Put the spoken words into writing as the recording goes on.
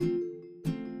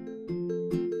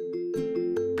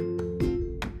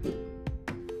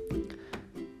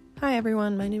Hi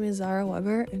everyone, my name is Zara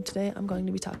Weber, and today I'm going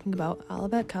to be talking about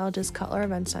Olivet College's Cutler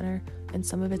Event Center and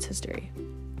some of its history.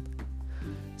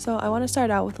 So I want to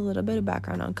start out with a little bit of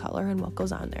background on Cutler and what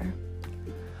goes on there.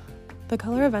 The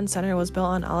Cutler Event Center was built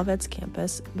on Olivet's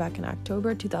campus back in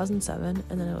October 2007,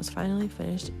 and then it was finally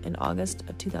finished in August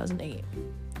of 2008.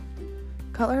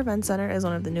 Cutler Event Center is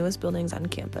one of the newest buildings on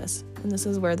campus, and this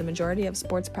is where the majority of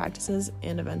sports practices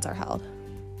and events are held.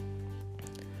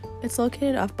 It's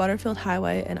located off Butterfield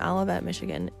Highway in Olivet,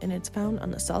 Michigan, and it's found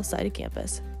on the south side of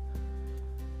campus.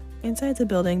 Inside the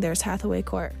building, there's Hathaway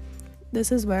Court.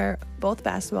 This is where both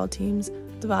basketball teams,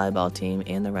 the volleyball team,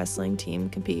 and the wrestling team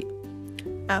compete.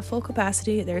 At full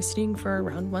capacity, they're seating for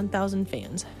around 1,000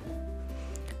 fans.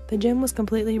 The gym was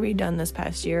completely redone this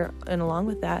past year, and along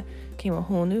with that came a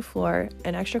whole new floor,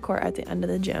 an extra court at the end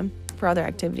of the gym for other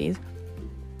activities,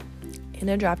 and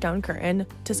a drop-down curtain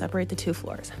to separate the two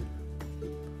floors.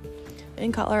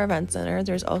 In Cutler Event Center,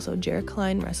 there's also Jer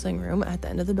Klein Wrestling Room at the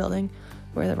end of the building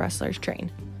where the wrestlers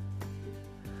train.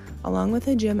 Along with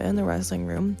the gym and the wrestling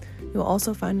room, you'll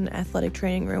also find an athletic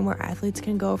training room where athletes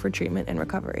can go for treatment and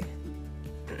recovery.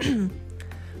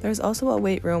 There's also a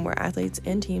weight room where athletes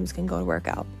and teams can go to work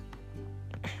out.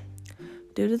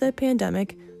 Due to the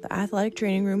pandemic, the athletic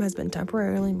training room has been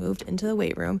temporarily moved into the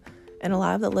weight room, and a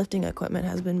lot of the lifting equipment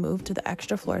has been moved to the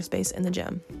extra floor space in the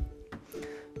gym.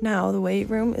 Now, the weight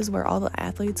room is where all the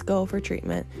athletes go for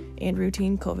treatment and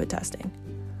routine COVID testing.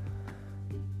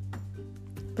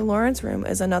 The Lawrence Room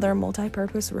is another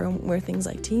multi-purpose room where things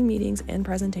like team meetings and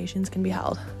presentations can be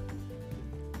held.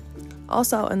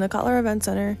 Also, in the Cutler Event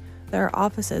Center, there are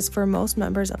offices for most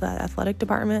members of that athletic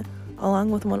department,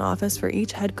 along with one office for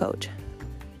each head coach.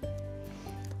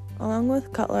 Along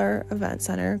with Cutler Event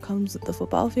Center comes the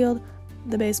football field,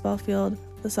 the baseball field,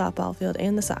 the softball field,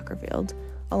 and the soccer field,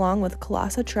 along with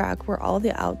Colossa Track, where all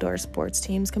the outdoor sports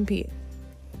teams compete.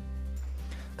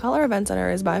 Cutler Event Center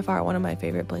is by far one of my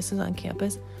favorite places on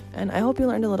campus, and I hope you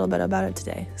learned a little bit about it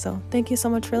today. So thank you so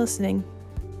much for listening.